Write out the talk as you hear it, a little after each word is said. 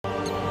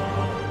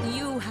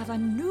a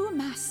new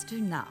master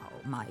now,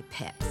 my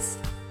pets.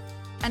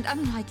 And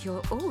unlike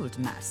your old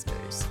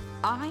masters,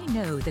 I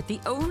know that the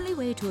only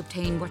way to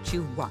obtain what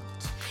you want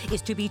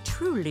is to be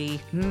truly,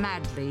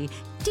 madly,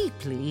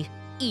 deeply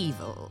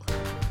evil.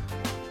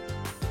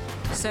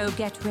 So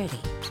get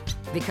ready,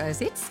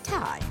 because it's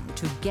time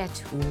to get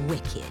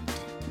wicked.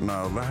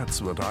 Now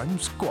that's what I'm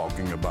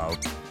squawking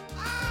about.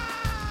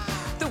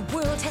 The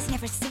world has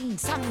never seen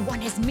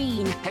someone as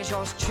mean as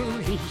yours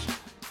truly.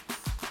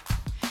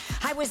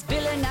 I was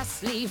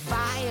villainously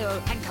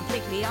vile and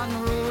completely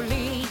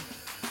unruly.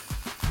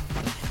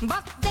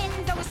 But then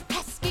those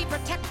pesky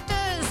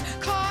protectors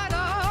caught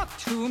up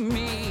to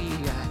me.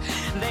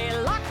 They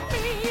locked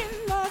me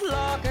in the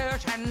locker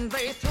and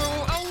they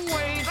threw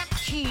away the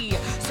key.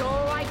 So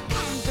I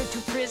pandered to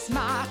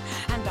Prisma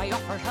and I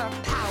offered her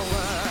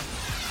power.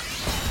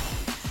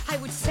 I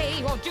would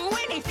say or do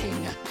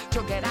anything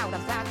to get out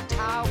of that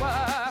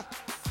tower.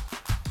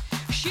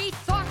 She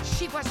thought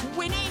she was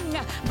winning,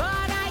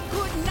 but I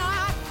could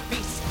not be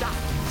stopped.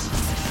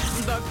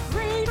 The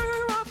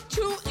greater of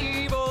two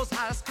evils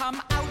has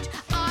come out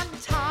on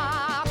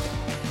top.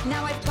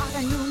 Now I've got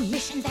a new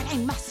mission that I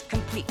must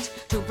complete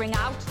to bring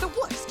out the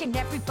worst in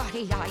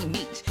everybody I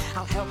meet.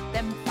 I'll help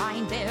them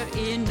find their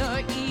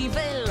inner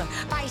evil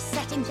by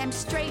setting them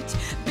straight.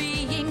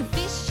 Being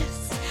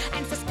vicious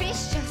and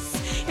suspicious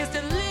is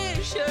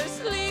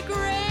deliciously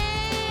great.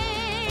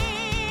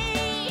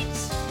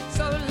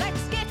 So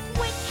let's get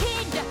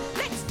wicked.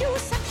 Let's do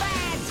some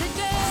bad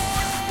today.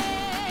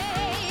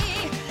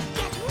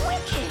 Get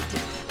wicked.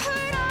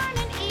 Put on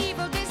an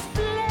evil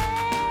display.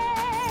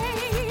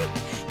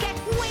 Get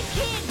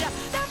wicked.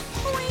 The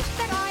point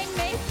that I'm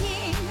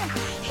making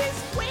is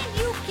when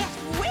you get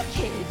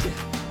wicked,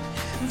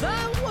 the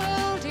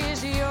world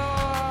is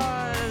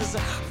yours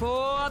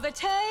for the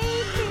taking.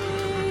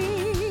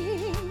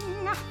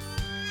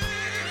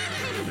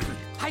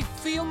 I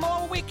feel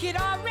more wicked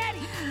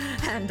already.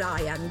 And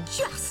I am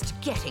just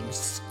getting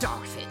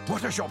started.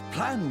 What is your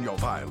plan, your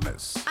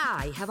vileness?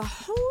 I have a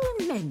whole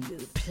menu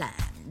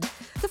planned.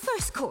 The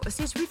first course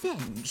is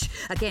revenge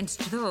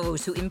against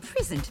those who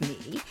imprisoned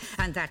me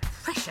and that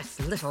precious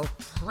little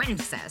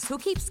princess who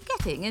keeps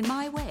getting in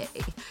my way.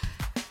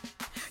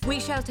 We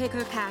shall take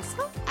her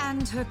castle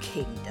and her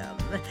kingdom.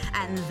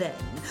 And then,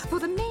 for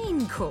the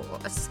main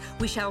course,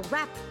 we shall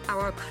wrap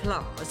our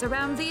claws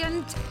around the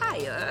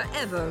entire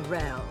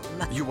Everrealm.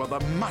 You are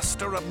the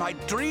master of my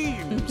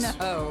dreams.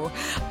 No,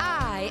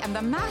 I am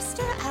the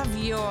master of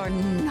your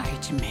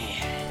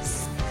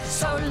nightmares.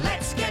 So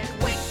let's get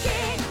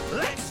wicked.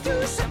 Let's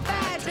do some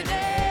bad today.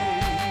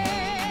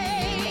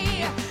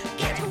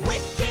 Get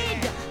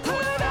wicked.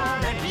 Put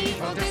on an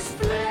evil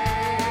display.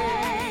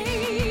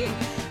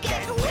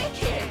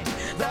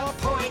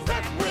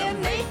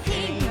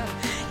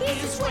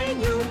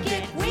 When you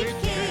get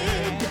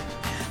wicked,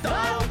 the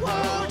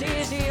world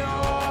is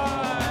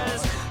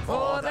yours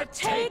for the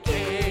taking.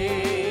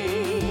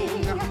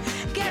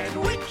 Get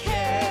wicked,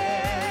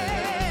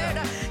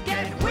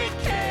 get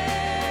wicked.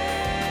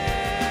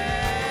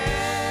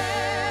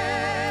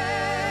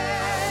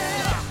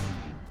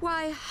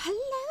 Why,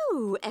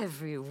 hello,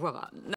 everyone.